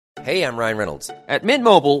Hey, I'm Ryan Reynolds. At Mint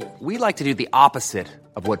Mobile, we like to do the opposite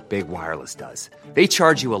of what Big Wireless does. They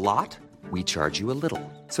charge you a lot, we charge you a little.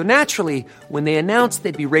 So naturally, when they announced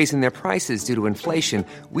they'd be raising their prices due to inflation,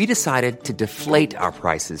 we decided to deflate our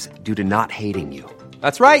prices due to not hating you.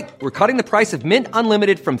 That's right. We're cutting the price of Mint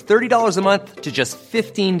Unlimited from $30 a month to just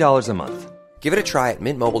 $15 a month. Give it a try at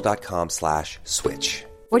mintmobile.com/switch.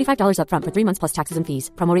 $45 up front for 3 months plus taxes and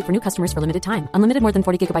fees. Promo rate for new customers for limited time. Unlimited more than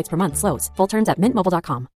 40 gigabytes per month. Slows full terms at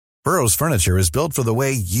mintmobile.com. Burrow's furniture is built for the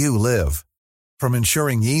way you live. From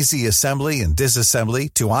ensuring easy assembly and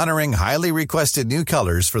disassembly to honoring highly requested new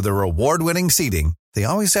colors for their award-winning seating, they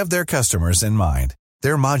always have their customers in mind.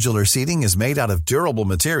 Their modular seating is made out of durable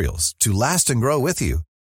materials to last and grow with you.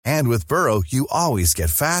 And with Burrow, you always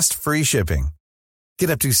get fast, free shipping.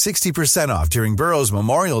 Get up to 60% off during Burrow's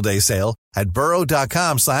Memorial Day sale at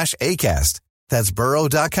burrow.com/ACAST. That's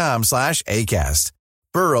burrow.com/ACAST.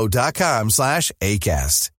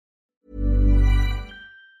 burrow.com/ACAST.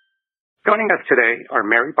 Joining us today are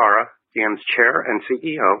Mary Barra, GM's Chair and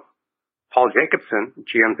CEO, Paul Jacobson,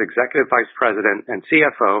 GM's Executive Vice President and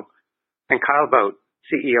CFO, and Kyle Vogt,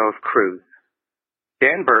 CEO of Cruise.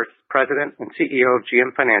 Dan Burst, President and CEO of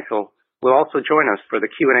GM Financial, will also join us for the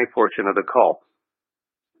Q&A portion of the call.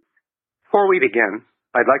 Before we begin,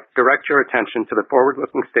 I'd like to direct your attention to the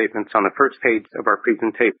forward-looking statements on the first page of our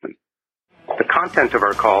presentation. The content of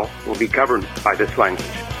our call will be governed by this language.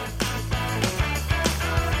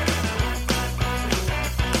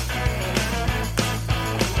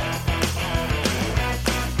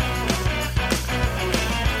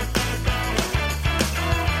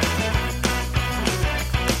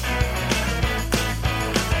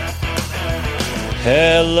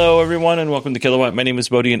 Hello, everyone, and welcome to Kilowatt. My name is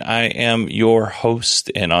Bodie, and I am your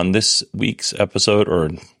host. And on this week's episode, or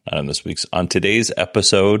not on this week's, on today's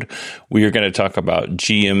episode, we are going to talk about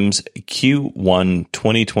GM's Q1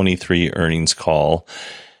 2023 earnings call.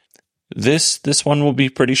 This one will be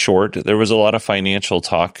pretty short. There was a lot of financial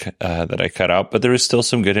talk that I cut out, but there is still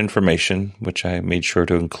some good information, which I made sure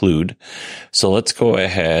to include. So let's go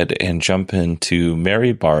ahead and jump into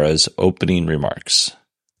Mary Barra's opening remarks.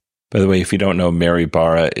 By the way, if you don't know, Mary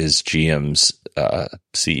Barra is GM's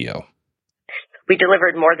CEO. We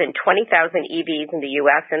delivered more than 20,000 EVs in the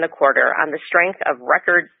U.S. in the quarter on the strength of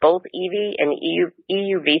record both EV and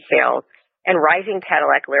EUV sales and rising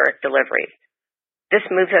Cadillac Lyriq deliveries. This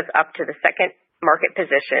moves us up to the second market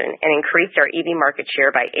position and increased our EV market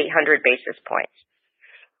share by 800 basis points.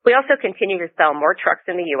 We also continue to sell more trucks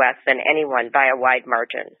in the U.S. than anyone by a wide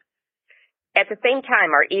margin. At the same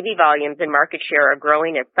time, our EV volumes and market share are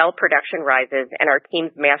growing as cell production rises and our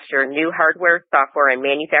teams master new hardware, software, and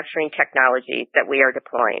manufacturing technologies that we are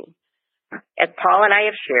deploying. As Paul and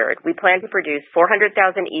I have shared, we plan to produce 400,000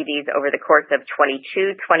 EVs over the course of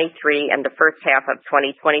 22, 23, and the first half of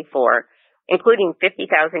 2024, including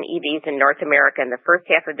 50,000 EVs in North America in the first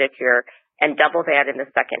half of this year and double that in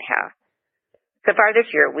the second half. So far this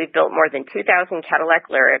year, we've built more than 2,000 Cadillac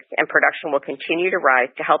Lyriqs, and production will continue to rise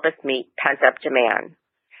to help us meet pent-up demand.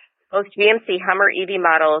 Both GMC Hummer EV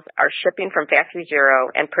models are shipping from Factory Zero,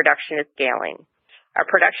 and production is scaling. Our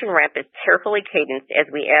production ramp is carefully cadenced as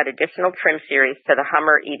we add additional trim series to the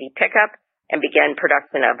Hummer EV pickup and begin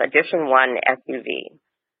production of Edition 1 SUV.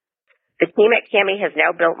 The team at CAMI has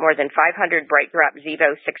now built more than 500 BrightDrop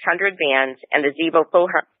Zevo 600 vans, and the Zevo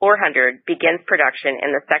 400 begins production in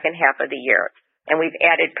the second half of the year. And we've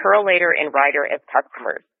added Purolator and Ryder as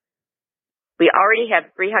customers. We already have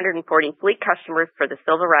 340 fleet customers for the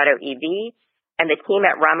Silverado EV, and the team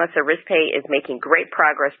at Ramos Arizpe is making great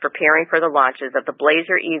progress preparing for the launches of the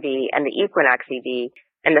Blazer EV and the Equinox EV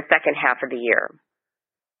in the second half of the year.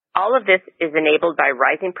 All of this is enabled by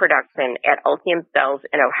rising production at Ultium Cells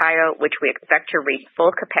in Ohio, which we expect to reach full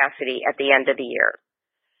capacity at the end of the year.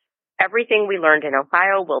 Everything we learned in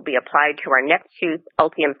Ohio will be applied to our next two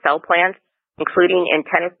Ultium Cell plants, including in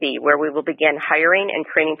Tennessee, where we will begin hiring and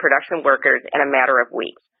training production workers in a matter of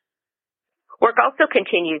weeks. Work also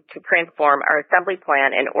continues to transform our assembly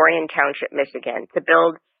plant in Orion Township, Michigan, to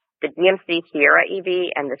build the GMC Sierra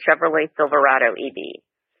EV and the Chevrolet Silverado EV.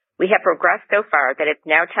 We have progressed so far that it's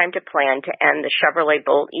now time to plan to end the Chevrolet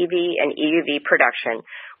Bolt EV and EUV production,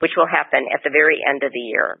 which will happen at the very end of the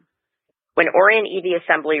year. When Orion EV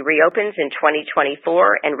assembly reopens in 2024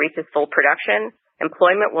 and reaches full production,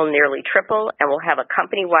 employment will nearly triple, and we'll have a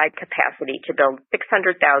company-wide capacity to build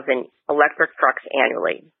 600,000 electric trucks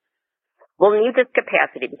annually. We'll need this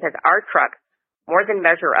capacity because our trucks more than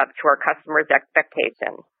measure up to our customers'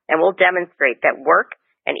 expectations, and we'll demonstrate that work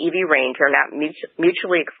and EV range are not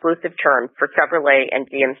mutually exclusive terms for Chevrolet and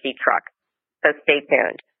GMC trucks. So stay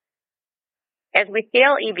tuned. As we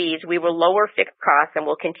scale EVs, we will lower fixed costs and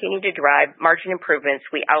will continue to drive margin improvements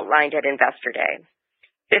we outlined at Investor Day.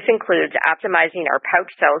 This includes optimizing our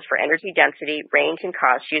pouch cells for energy density, range, and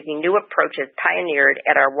cost using new approaches pioneered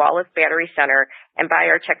at our Wallace Battery Center and by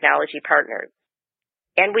our technology partners.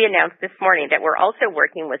 And we announced this morning that we're also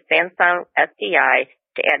working with Samsung SDI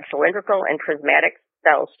to add cylindrical and prismatic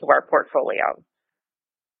cells to our portfolio.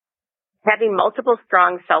 Having multiple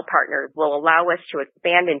strong cell partners will allow us to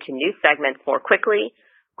expand into new segments more quickly,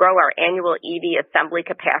 grow our annual EV assembly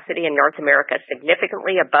capacity in North America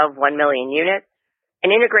significantly above 1 million units,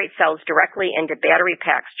 and integrate cells directly into battery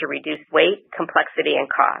packs to reduce weight, complexity, and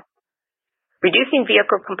cost. Reducing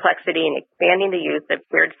vehicle complexity and expanding the use of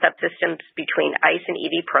shared subsystems between ICE and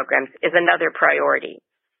EV programs is another priority.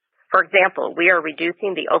 For example, we are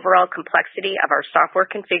reducing the overall complexity of our software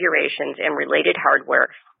configurations and related hardware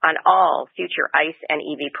on all future ICE and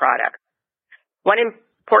EV products. One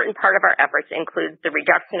important part of our efforts includes the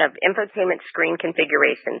reduction of infotainment screen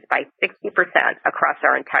configurations by 60% across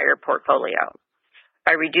our entire portfolio.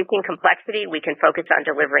 By reducing complexity, we can focus on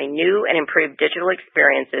delivering new and improved digital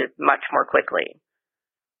experiences much more quickly.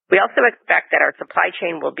 We also expect that our supply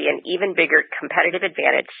chain will be an even bigger competitive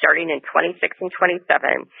advantage starting in 26 and 27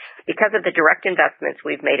 because of the direct investments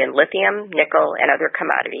we've made in lithium, nickel, and other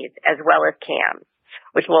commodities, as well as CAM,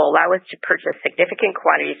 which will allow us to purchase significant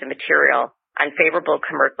quantities of material on favorable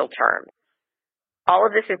commercial terms. All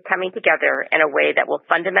of this is coming together in a way that will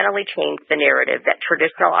fundamentally change the narrative that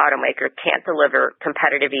traditional automakers can't deliver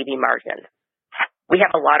competitive EV margins. We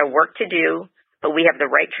have a lot of work to do, but we have the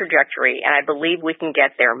right trajectory, and I believe we can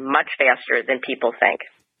get there much faster than people think.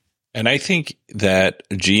 And I think that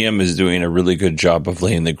GM is doing a really good job of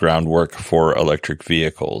laying the groundwork for electric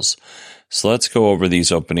vehicles. So let's go over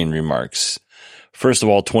these opening remarks. First of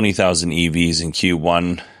all, 20,000 EVs in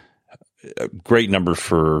Q1, a great number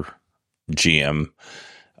for GM.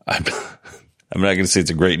 I'm not going to say it's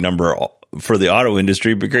a great number for the auto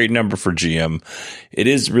industry, but great number for GM. It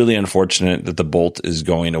is really unfortunate that the Bolt is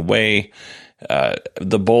going away.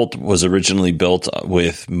 The Bolt was originally built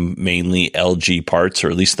with mainly LG parts,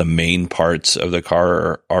 or at least the main parts of the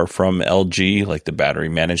car are from LG, like the battery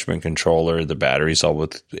management controller, the batteries all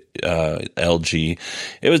with LG.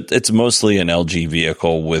 It's mostly an LG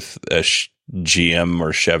vehicle with a GM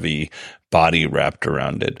or Chevy body wrapped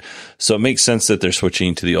around it. So it makes sense that they're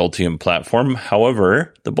switching to the Ultium platform.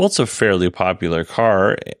 However, the Bolt's a fairly popular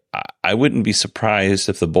car. I wouldn't be surprised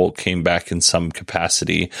if the Bolt came back in some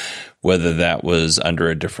capacity, whether that was under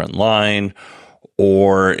a different line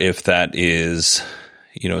or if that is,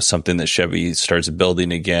 something that Chevy starts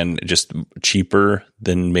building again, just cheaper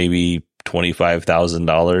than maybe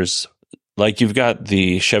 $25,000. Like you've got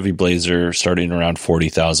the Chevy Blazer starting around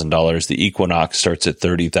 $40,000. The Equinox starts at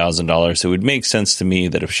 $30,000. It would make sense to me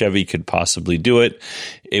that if Chevy could possibly do it,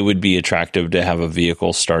 it would be attractive to have a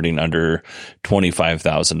vehicle starting under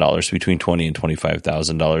 $25,000, between $20,000 and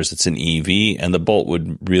 $25,000. It's an EV, and the Bolt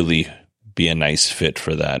would really be a nice fit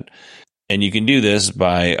for that. And you can do this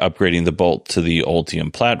by upgrading the Bolt to the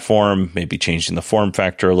Ultium platform, maybe changing the form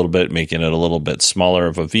factor a little bit, making it a little bit smaller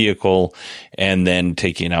of a vehicle, and then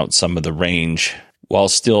taking out some of the range while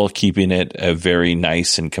still keeping it a very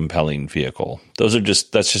nice and compelling vehicle.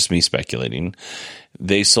 That's just me speculating.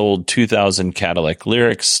 They sold 2,000 Cadillac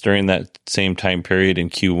Lyriqs during that same time period in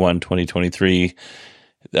Q1 2023.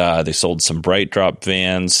 They sold some BrightDrop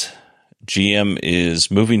vans. GM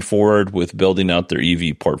is moving forward with building out their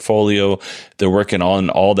EV portfolio. They're working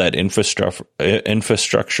on all that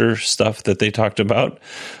infrastructure stuff that they talked about.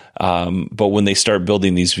 But when they start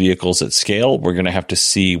building these vehicles at scale, we're going to have to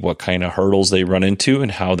see what kind of hurdles they run into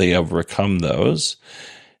and how they overcome those.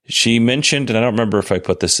 She mentioned, and I don't remember if I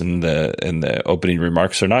put this in the opening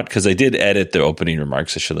remarks or not, because I did edit the opening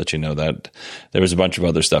remarks. I should let you know that there was a bunch of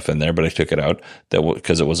other stuff in there, but I took it out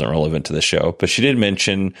because it wasn't relevant to the show. But she did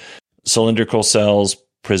mention cylindrical cells,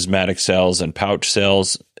 prismatic cells, and pouch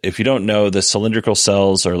cells. If you don't know, the cylindrical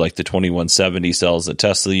cells are like the 2170 cells that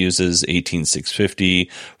Tesla uses, 18650,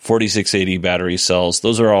 4680 battery cells.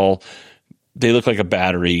 Those are all, they look like a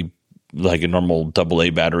battery, like a normal AA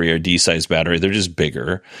battery or D-size battery. They're just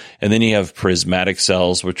bigger. And then you have prismatic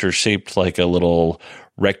cells, which are shaped like a little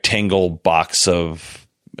rectangle box of,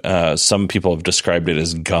 some people have described it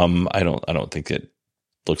as gum. I don't think it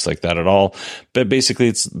looks like that at all, but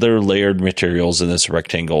basically they're layered materials in this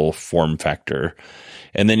rectangle form factor.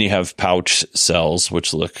 And then you have pouch cells,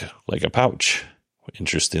 which look like a pouch,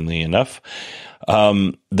 interestingly enough.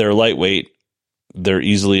 They're lightweight. They're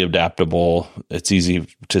easily adaptable. It's easy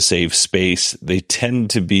to save space. They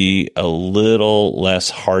tend to be a little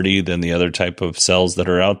less hardy than the other type of cells that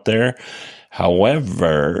are out there.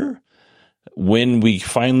 However, When we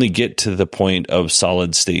finally get to the point of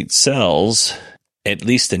solid state cells, at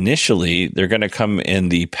least initially, they're going to come in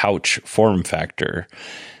the pouch form factor.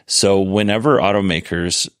 So whenever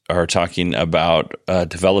automakers are talking about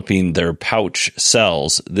developing their pouch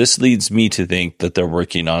cells, this leads me to think that they're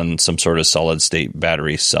working on some sort of solid state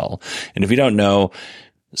battery cell. And if you don't know,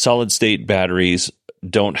 solid state batteries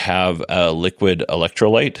don't have a liquid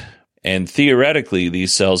electrolyte. And theoretically,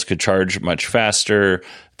 these cells could charge much faster.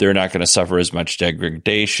 They're not going to suffer as much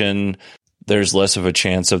degradation. There's less of a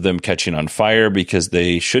chance of them catching on fire because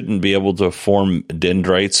they shouldn't be able to form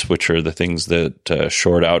dendrites, which are the things that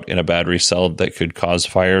short out in a battery cell that could cause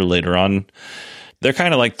fire later on. They're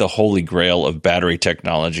kind of like the holy grail of battery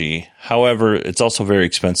technology. However, it's also very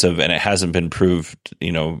expensive and it hasn't been proved,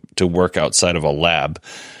 to work outside of a lab.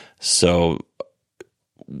 So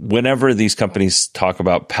whenever these companies talk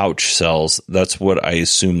about pouch cells, that's what I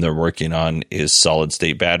assume they're working on is solid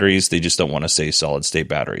state batteries. They just don't want to say solid state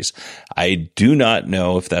batteries. I do not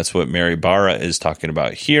know if that's what Mary Barra is talking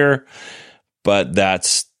about here, but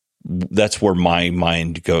that's where my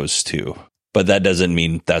mind goes to. But that doesn't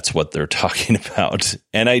mean that's what they're talking about.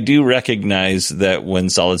 And I do recognize that when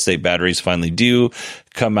solid state batteries finally do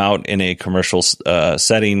come out in a commercial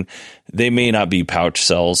setting, they may not be pouch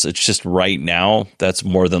cells. It's just right now, that's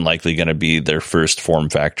more than likely going to be their first form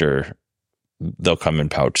factor. They'll come in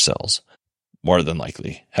pouch cells, more than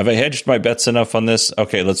likely. Have I hedged my bets enough on this?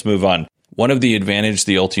 Okay, let's move on. One of the advantages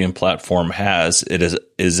the Ultium platform has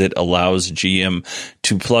is it allows GM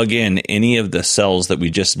to plug in any of the cells that we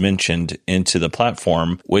just mentioned into the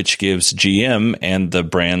platform, which gives GM and the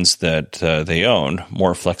brands that they own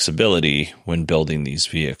more flexibility when building these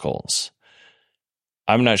vehicles.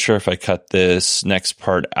 I'm not sure if I cut this next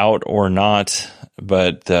part out or not,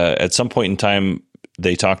 but at some point in time,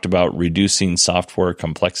 they talked about reducing software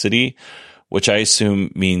complexity, which I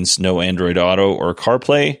assume means no Android Auto or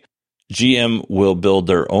CarPlay. GM will build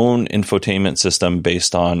their own infotainment system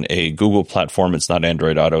based on a Google platform. It's not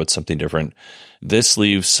Android Auto. It's something different. This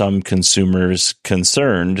leaves some consumers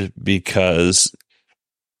concerned because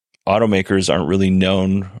automakers aren't really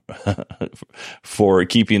known for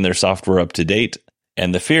keeping their software up to date.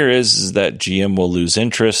 And the fear is that GM will lose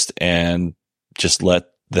interest and just let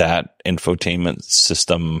that infotainment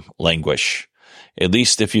system languish. At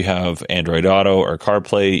least if you have Android Auto or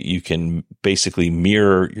CarPlay, you can basically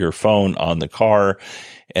mirror your phone on the car,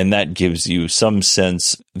 and that gives you some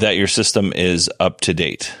sense that your system is up to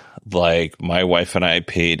date. Like my wife and I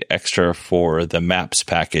paid extra for the Maps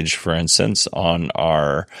package, for instance, on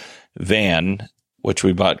our van, which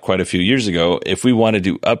we bought quite a few years ago. If we wanted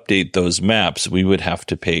to update those maps, we would have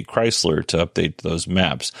to pay Chrysler to update those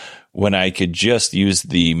maps, when I could just use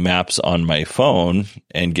the maps on my phone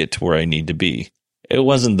and get to where I need to be. It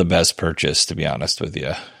wasn't the best purchase, to be honest with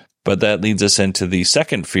you. But that leads us into the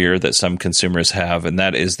second fear that some consumers have, and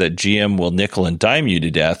that is that GM will nickel and dime you to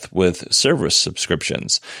death with service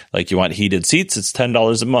subscriptions. Like you want heated seats, it's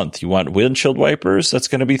 $10 a month. You want windshield wipers, that's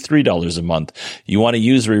going to be $3 a month. You want to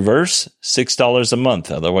use reverse, $6 a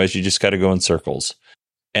month. Otherwise, you just got to go in circles.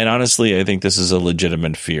 And honestly, I think this is a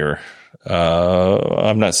legitimate fear.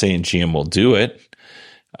 I'm not saying GM will do it.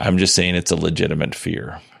 I'm just saying it's a legitimate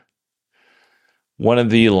fear. One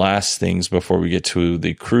of the last things before we get to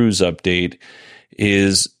the Cruise update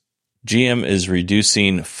is GM is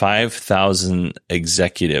reducing 5,000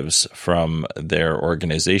 executives from their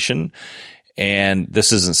organization. And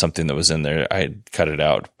this isn't something that was in there. I cut it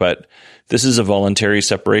out. But this is a voluntary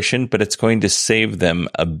separation, but it's going to save them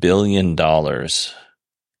 $1 billion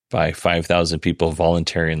by 5,000 people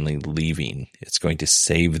voluntarily leaving. It's going to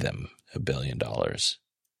save them $1 billion.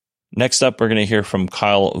 Next up, we're going to hear from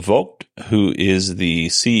Kyle Vogt, who is the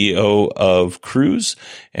CEO of Cruise,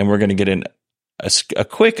 and we're going to get a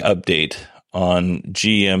quick update on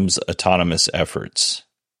GM's autonomous efforts.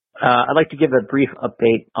 I'd like to give a brief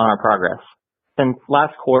update on our progress. Since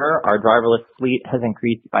last quarter, our driverless fleet has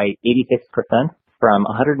increased by 86%, from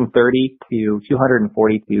 130 to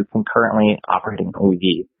 242 concurrently operating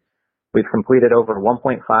EVs. We've completed over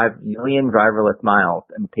 1.5 million driverless miles,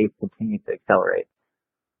 and the pace continues to accelerate.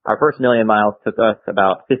 Our first million miles took us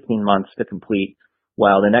about 15 months to complete,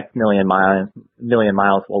 while the next million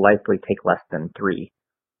miles will likely take less than 3.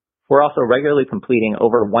 We're also regularly completing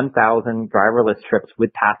over 1,000 driverless trips with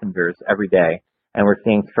passengers every day, and we're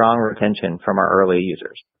seeing strong retention from our early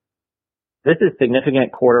users. This is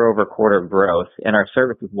significant quarter-over-quarter growth, and our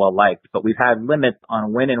service is well-liked, but we've had limits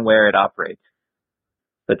on when and where it operates.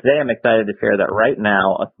 But today I'm excited to share that right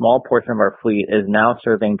now, a small portion of our fleet is now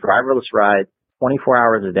serving driverless rides 24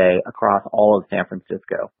 hours a day across all of San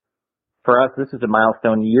Francisco. For us, this is a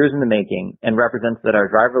milestone years in the making and represents that our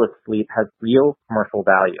driverless fleet has real commercial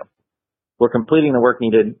value. We're completing the work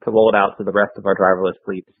needed to roll it out to the rest of our driverless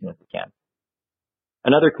fleet as soon as we can.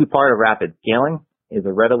 Another key part of rapid scaling is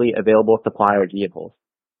a readily available supply of vehicles.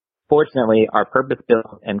 Fortunately, our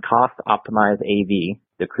purpose-built and cost-optimized AV,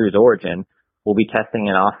 the Cruise Origin, will be testing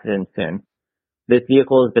in Austin soon. This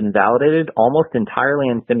vehicle has been validated almost entirely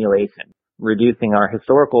in simulation, reducing our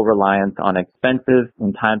historical reliance on expensive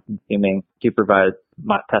and time-consuming supervised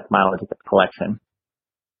test mileage collection.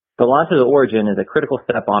 The launch of the Origin is a critical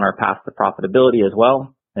step on our path to profitability as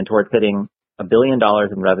well, and towards hitting $1 billion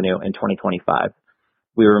in revenue in 2025.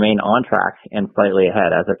 We remain on track and slightly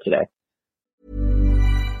ahead as of today.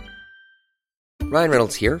 Ryan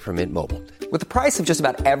Reynolds here from Mint Mobile. With the price of just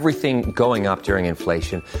about everything going up during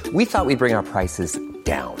inflation, we thought we'd bring our prices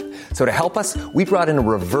down. So to help us, we brought in a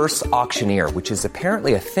reverse auctioneer, which is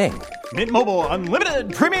apparently a thing. Mint Mobile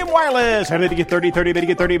Unlimited Premium Wireless. How to get 30, 30, bit to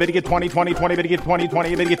get 30, bit to get 20, 20, 20, bit to get 20,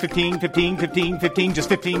 20, bit to get 15, 15, 15, 15, just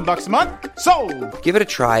 $15 a month? Sold! Give it a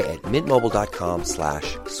try at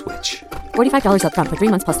mintmobile.com/switch. $45 up front for 3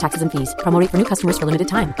 months plus taxes and fees. Promo rate for new customers for limited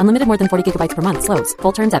time. Unlimited more than 40 gigabytes per month. Slows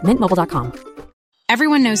full terms at mintmobile.com.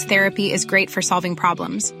 Everyone knows therapy is great for solving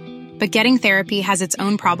problems. But getting therapy has its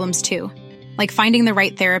own problems too. Like finding the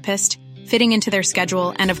right therapist, fitting into their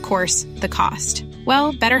schedule, and of course, the cost.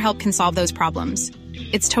 Well, BetterHelp can solve those problems.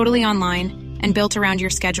 It's totally online and built around your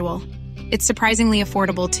schedule. It's surprisingly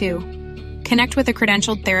affordable too. Connect with a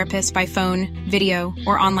credentialed therapist by phone, video,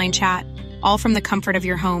 or online chat, all from the comfort of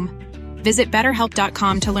your home. Visit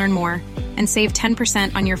BetterHelp.com to learn more and save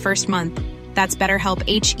 10% on your first month. That's BetterHelp,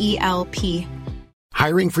 H-E-L-P.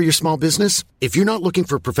 Hiring for your small business? If you're not looking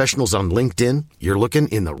for professionals on LinkedIn, you're looking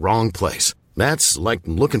in the wrong place. That's like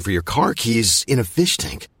looking for your car keys in a fish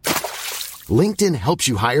tank. LinkedIn helps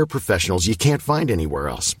you hire professionals you can't find anywhere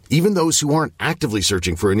else, even those who aren't actively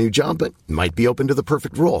searching for a new job but might be open to the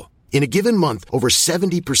perfect role. In a given month, over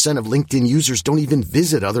 70% of LinkedIn users don't even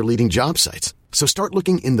visit other leading job sites. So start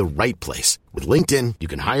looking in the right place. With LinkedIn, you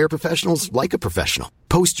can hire professionals like a professional.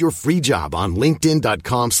 Post your free job on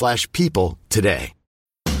linkedin.com/people today.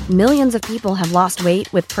 Millions of people have lost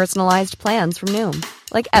weight with personalized plans from Noom.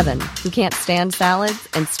 Like Evan, who can't stand salads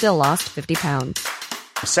and still lost 50 pounds.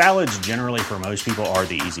 Salads generally for most people are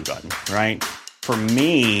the easy button, right? For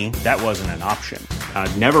me, that wasn't an option.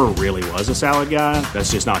 I never really was a salad guy.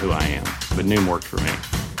 That's just not who I am. But Noom worked for me.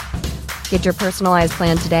 Get your personalized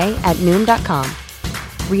plan today at Noom.com.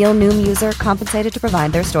 Real Noom user compensated to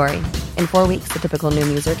provide their story. In 4 weeks, the typical Noom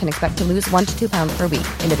user can expect to lose 1 to 2 pounds per week.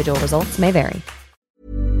 Individual results may vary.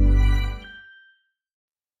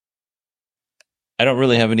 I don't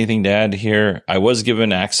really have anything to add here. I was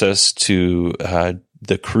given access to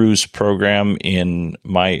the cruise program in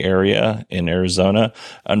my area in Arizona.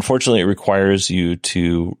 Unfortunately, it requires you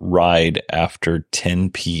to ride after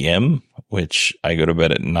 10 p.m., which I go to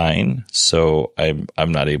bed at 9, so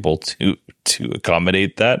I'm not able to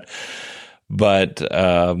accommodate that. But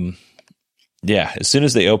yeah, as soon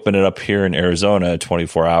as they open it up here in Arizona,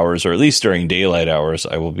 24 hours, or at least during daylight hours,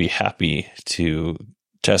 I will be happy to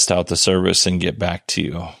test out the service and get back to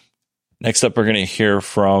you. Next up, we're going to hear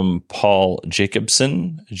from Paul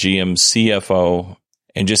Jacobson, GM CFO.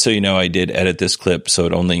 And just so you know, I did edit this clip, so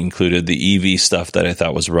it only included the EV stuff that I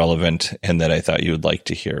thought was relevant and that I thought you would like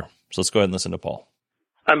to hear. So let's go ahead and listen to Paul.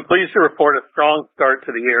 I'm pleased to report a strong start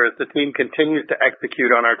to the year as the team continues to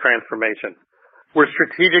execute on our transformation. We're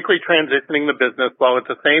strategically transitioning the business while at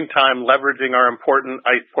the same time leveraging our important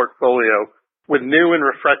ICE portfolio with new and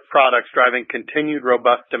refreshed products driving continued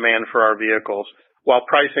robust demand for our vehicles, while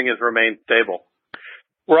pricing has remained stable.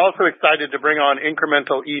 We're also excited to bring on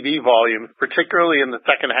incremental EV volumes, particularly in the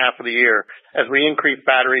second half of the year, as we increase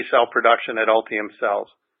battery cell production at Ultium Cells.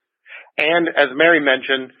 And as Mary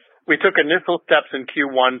mentioned, we took initial steps in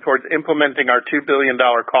Q1 towards implementing our $2 billion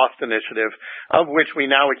cost initiative, of which we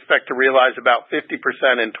now expect to realize about 50%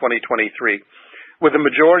 in 2023, with the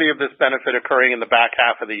majority of this benefit occurring in the back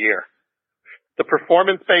half of the year. The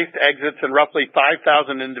performance-based exits and roughly 5,000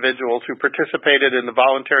 individuals who participated in the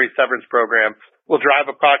voluntary severance program will drive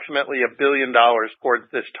approximately $1 billion towards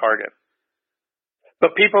this target.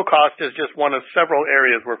 But people cost is just one of several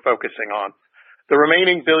areas we're focusing on. The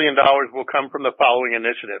remaining $1 billion will come from the following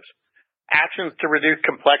initiatives: actions to reduce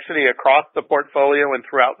complexity across the portfolio and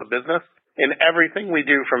throughout the business in everything we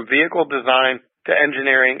do from vehicle design to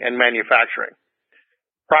engineering and manufacturing.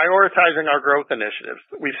 Prioritizing our growth initiatives.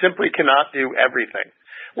 We simply cannot do everything.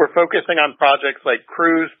 We're focusing on projects like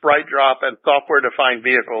Cruise, BrightDrop, and software-defined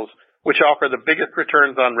vehicles, which offer the biggest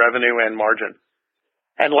returns on revenue and margin.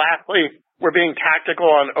 And lastly, We're being tactical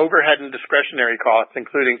on overhead and discretionary costs,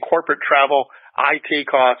 including corporate travel, IT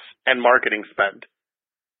costs, and marketing spend.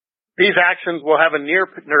 These actions will have a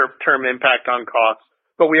near-term impact on costs,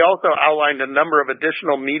 but we also outlined a number of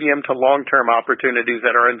additional medium to long-term opportunities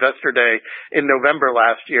at our Investor Day in November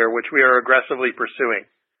last year, which we are aggressively pursuing.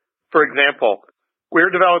 For example, we're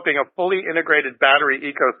developing a fully integrated battery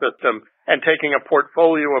ecosystem and taking a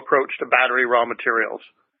portfolio approach to battery raw materials.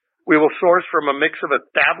 We will source from a mix of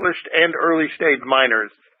established and early-stage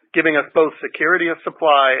miners, giving us both security of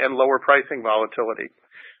supply and lower pricing volatility.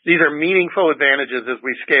 These are meaningful advantages as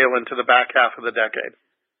we scale into the back half of the decade.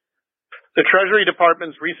 The Treasury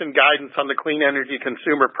Department's recent guidance on the Clean Energy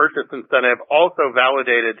Consumer Purchase Incentive also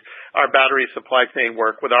validated our battery supply chain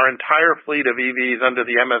work, with our entire fleet of EVs under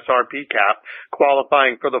the MSRP cap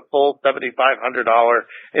qualifying for the full $7,500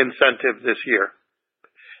 incentive this year.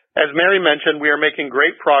 As Mary mentioned, we are making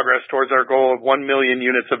great progress towards our goal of 1 million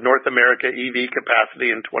units of North America EV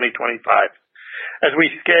capacity in 2025. As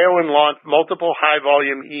we scale and launch multiple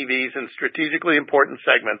high-volume EVs in strategically important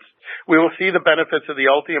segments, we will see the benefits of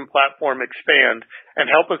the Ultium platform expand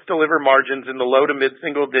and help us deliver margins in the low to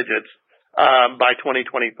mid-single digits by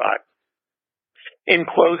 2025. In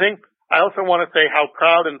closing, I also want to say how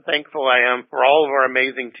proud and thankful I am for all of our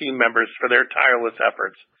amazing team members for their tireless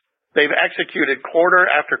efforts. They've executed quarter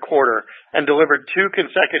after quarter and delivered 2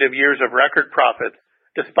 consecutive years of record profits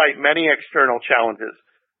despite many external challenges.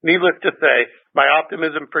 Needless to say, my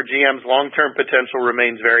optimism for GM's long-term potential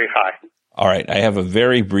remains very high. All right. I have a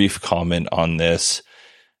very brief comment on this.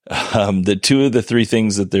 The 2 of the 3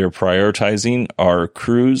 things that they're prioritizing are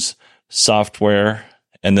Cruise, software,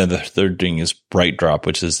 and then the third thing is BrightDrop,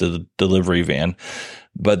 which is the delivery van.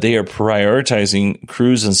 But they are prioritizing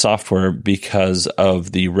Cruise and software because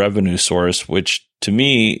of the revenue source, which to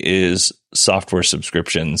me is software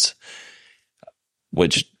subscriptions,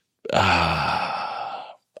 which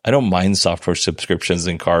I don't mind software subscriptions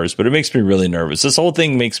in cars, but it makes me really nervous. This whole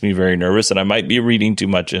thing makes me very nervous, and I might be reading too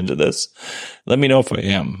much into this. Let me know if I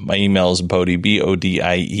am. My email is Bodie,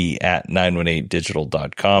 BODIE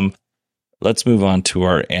 @918digital.com. Let's move on to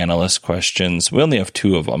our analyst questions. We only have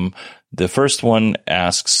 2 of them. The first one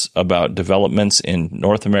asks about developments in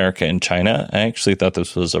North America and China. I actually thought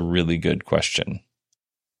this was a really good question.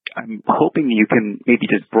 I'm hoping you can maybe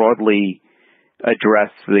just broadly address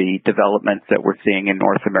the developments that we're seeing in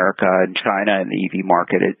North America and China in the EV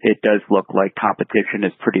market. It does look like competition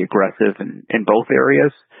is pretty aggressive in both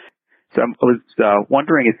areas. So I was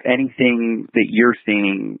wondering if anything that you're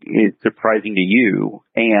seeing is surprising to you,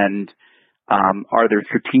 and are there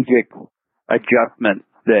strategic adjustments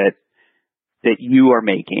that you are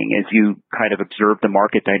making as you kind of observe the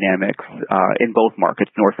market dynamics in both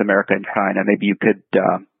markets, North America and China? Maybe you could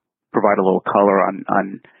provide a little color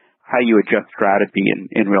on how you adjust strategy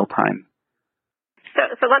in real time.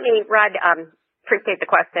 So let me, Rod, appreciate the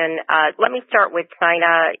question. Let me start with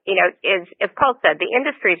China. You know, as Paul said, the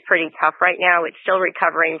industry is pretty tough right now. It's still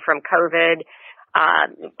recovering from COVID.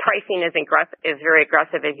 Pricing is very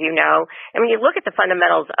aggressive, as you know. And when you look at the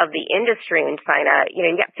fundamentals of the industry in China, you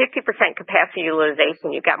know, you got 50% capacity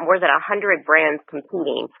utilization. You've got more than 100 brands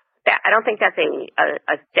competing. I don't think that's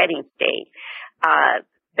a steady state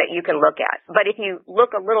that you can look at. But if you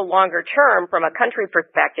look a little longer term from a country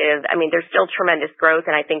perspective, I mean, there's still tremendous growth,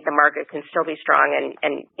 and I think the market can still be strong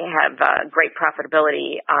and have great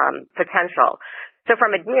profitability potential. So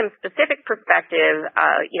from a GM specific perspective,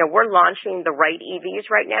 you know, we're launching the right EVs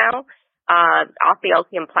right now off the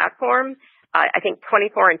Ultium platform. I think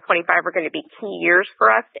 24 and 25 are going to be key years for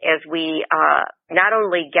us as we not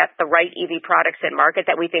only get the right EV products in market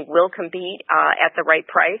that we think will compete at the right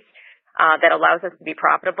price that allows us to be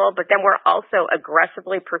profitable, but then we're also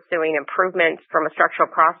aggressively pursuing improvements from a structural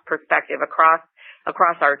cost perspective across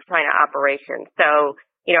our China operations. So,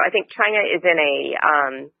 you know, I think China is in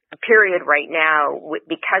a period right now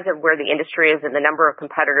because of where the industry is and the number of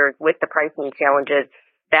competitors with the pricing challenges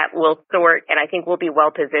that will sort, and I think we'll be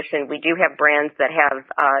well positioned. We do have brands that have,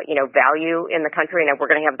 you know, value in the country, and we're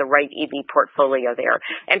going to have the right EV portfolio there.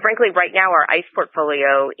 And frankly, right now our ICE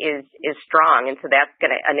portfolio is strong, and so that's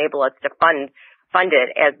going to enable us to fund it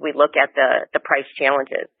as we look at the price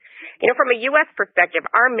challenges. You know, from a U.S. perspective,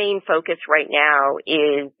 our main focus right now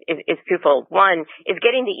is twofold. One is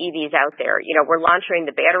getting the EVs out there. You know, we're launching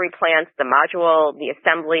the battery plants, the module, the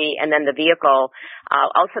assembly, and then the vehicle.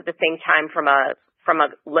 Also at the same time, from a from a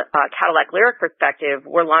Cadillac Lyriq perspective,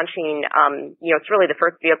 we're launching, it's really the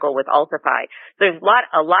first vehicle with Ultifi. There's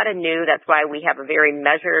a lot of new. That's why we have a very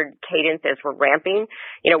measured cadence as we're ramping.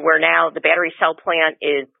 Where now the battery cell plant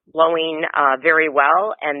is blowing very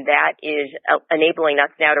well, and that is enabling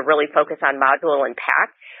us now to really focus on module and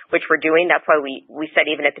pack, which we're doing. That's why we said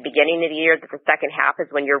even at the beginning of the year that the second half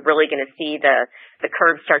is when you're really going to see the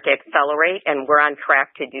curve start to accelerate, and we're on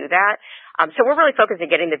track to do that. So we're really focused on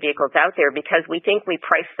getting the vehicles out there because we think we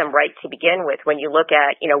priced them right to begin with. When you look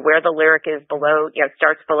at, where the Lyriq is below,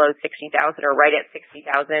 starts below 60,000 or right at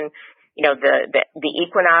 60,000, the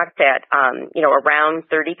Equinox at, around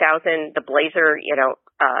 30,000, the Blazer,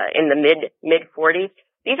 in the mid 40s.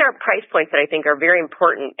 These are price points that I think are very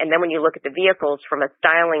important. And then when you look at the vehicles from a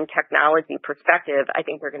styling technology perspective, I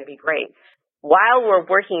think they're going to be great. While we're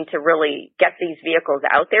working to really get these vehicles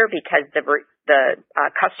out there because the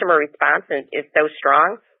customer response is so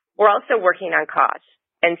strong, we're also working on costs.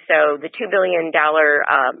 And so the $2 billion,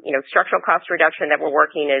 structural cost reduction that we're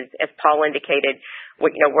working as Paul indicated,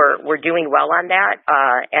 we're doing well on that.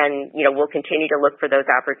 And we'll continue to look for those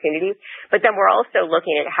opportunities. But then we're also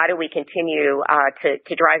looking at how do we continue,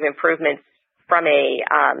 to drive improvements from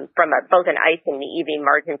both an ICE and the EV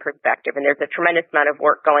margin perspective. And there's a tremendous amount of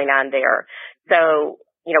work going on there. So,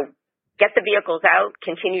 get the vehicles out,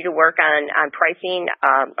 continue to work on pricing,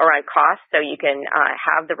 or on cost so you can,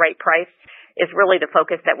 have the right price is really the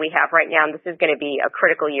focus that we have right now. And this is going to be a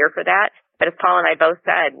critical year for that. But as Paul and I both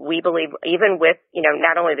said, we believe even with,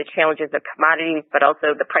 not only the challenges of commodities, but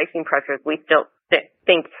also the pricing pressures, we still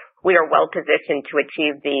think we are well positioned to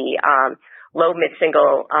achieve the, low to mid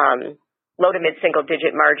single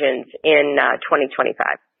digit margins in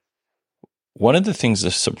 2025. One of the things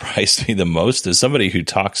that surprised me the most is somebody who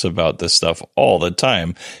talks about this stuff all the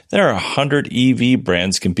time. There are 100 EV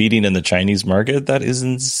brands competing in the Chinese market. That is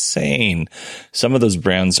insane. Some of those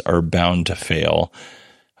brands are bound to fail.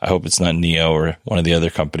 I hope it's not NIO or one of the other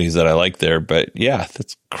companies that I like there, but yeah,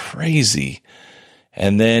 that's crazy.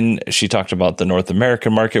 And then she talked about the North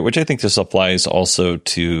American market, which I think this applies also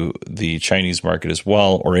to the Chinese market as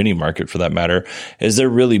well, or any market for that matter, is they're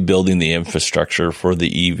really building the infrastructure for the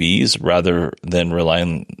EVs rather than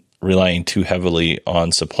relying too heavily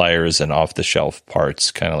on suppliers and off-the-shelf parts,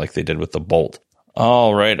 kind of like they did with the Bolt.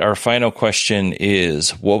 All right, our final question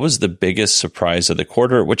is, what was the biggest surprise of the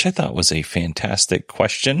quarter? Which I thought was a fantastic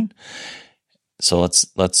question. So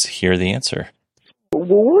let's hear the answer. Well,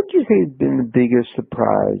 what would you say has been the biggest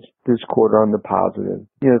surprise this quarter on the positive?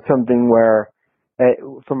 Something where,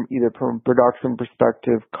 from a production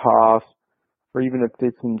perspective, cost, or even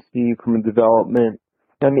efficiency from a development.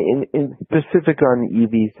 I mean, in specific on the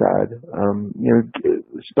EV side,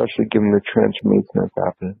 especially given the transformation that's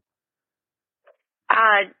happening.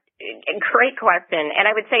 Great question. And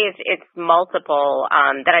I would say it's multiple,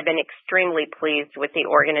 that I've been extremely pleased with the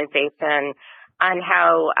organization on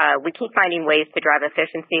how we keep finding ways to drive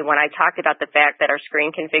efficiency. When I talked about the fact that our screen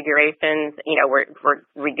configurations, we're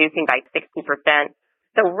reducing by 60%.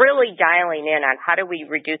 So really dialing in on how do we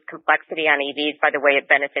reduce complexity on EVs by the way it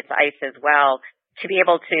benefits ICE as well, to be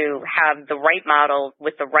able to have the right models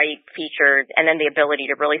with the right features and then the ability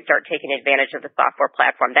to really start taking advantage of the software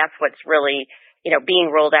platform. That's what's really, being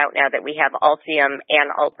rolled out now that we have Ultium and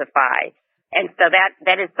Ultifi. And so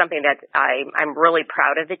that is something that I'm really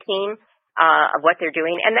proud of the team. Of what they're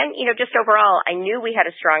doing. And then, just overall, I knew we had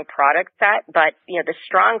a strong product set, but, the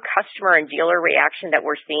strong customer and dealer reaction that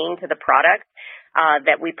we're seeing to the product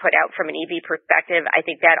that we put out from an EV perspective, I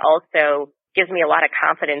think that also gives me a lot of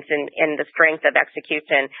confidence in the strength of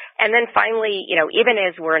execution. And then finally, even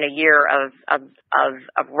as we're in a year of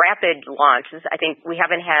rapid launches, I think we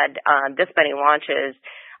haven't had this many launches,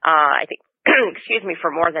 I think, for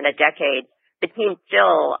more than a decade. The team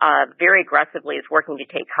still very aggressively is working to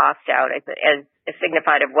take costs out as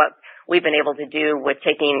signified of what we've been able to do with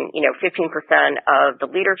taking, 15% of the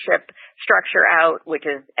leadership structure out, which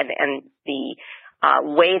is, and the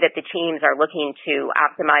way that the teams are looking to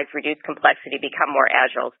optimize, reduce complexity, become more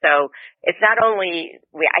agile. So it's not only,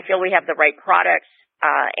 I feel we have the right products,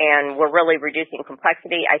 and we're really reducing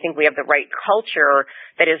complexity. I think we have the right culture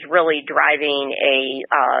that is really driving a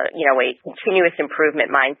continuous improvement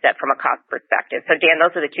mindset from a cost perspective. So Dan,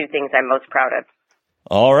 those are the two things I'm most proud of.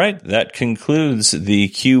 All right. That concludes the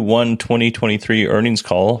Q1 2023 earnings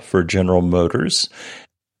call for General Motors.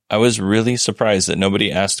 I was really surprised that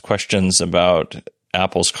nobody asked questions about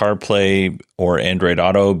Apple's CarPlay or Android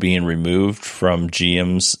Auto being removed from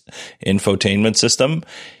GM's infotainment system.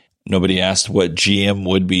 Nobody asked what GM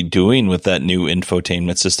would be doing with that new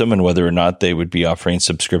infotainment system and whether or not they would be offering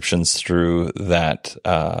subscriptions through that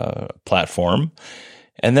platform.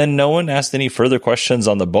 And then no one asked any further questions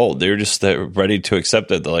on the Bolt. They were just ready to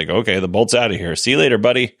accept it. They're like, okay, the Bolt's out of here. See you later,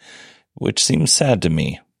 buddy. Which seems sad to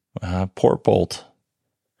me. Poor Bolt.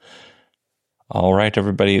 All right,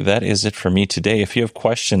 everybody, that is it for me today. If you have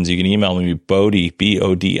questions, you can email me, Bodie,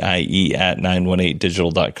 BODIE, at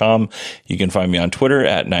 918digital.com. You can find me on Twitter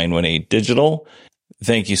at 918digital.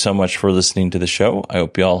 Thank you so much for listening to the show. I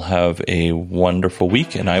hope you all have a wonderful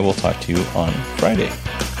week, and I will talk to you on Friday.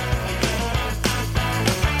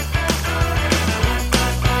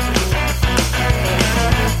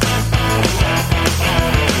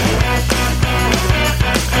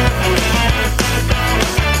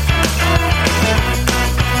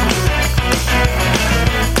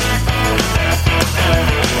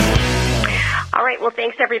 Well,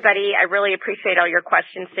 thanks, everybody. I really appreciate all your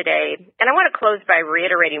questions today. And I want to close by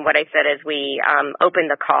reiterating what I said as we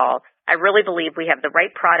opened the call. I really believe we have the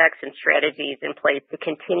right products and strategies in place to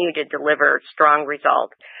continue to deliver strong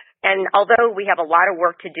results. And although we have a lot of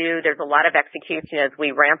work to do, there's a lot of execution as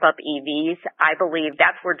we ramp up EVs, I believe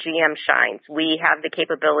that's where GM shines. We have the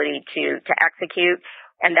capability to execute,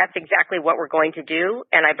 and that's exactly what we're going to do.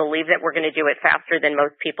 And I believe that we're going to do it faster than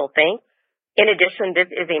most people think. In addition,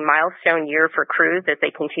 this is a milestone year for Cruise as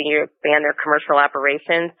they continue to expand their commercial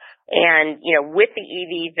operations. And, with the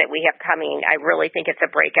EVs that we have coming, I really think it's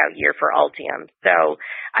a breakout year for Ultium. So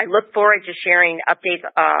I look forward to sharing updates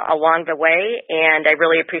along the way, and I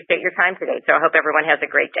really appreciate your time today. So I hope everyone has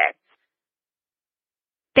a great day.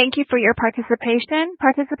 Thank you for your participation.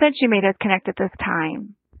 Participants, you may disconnect at this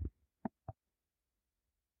time.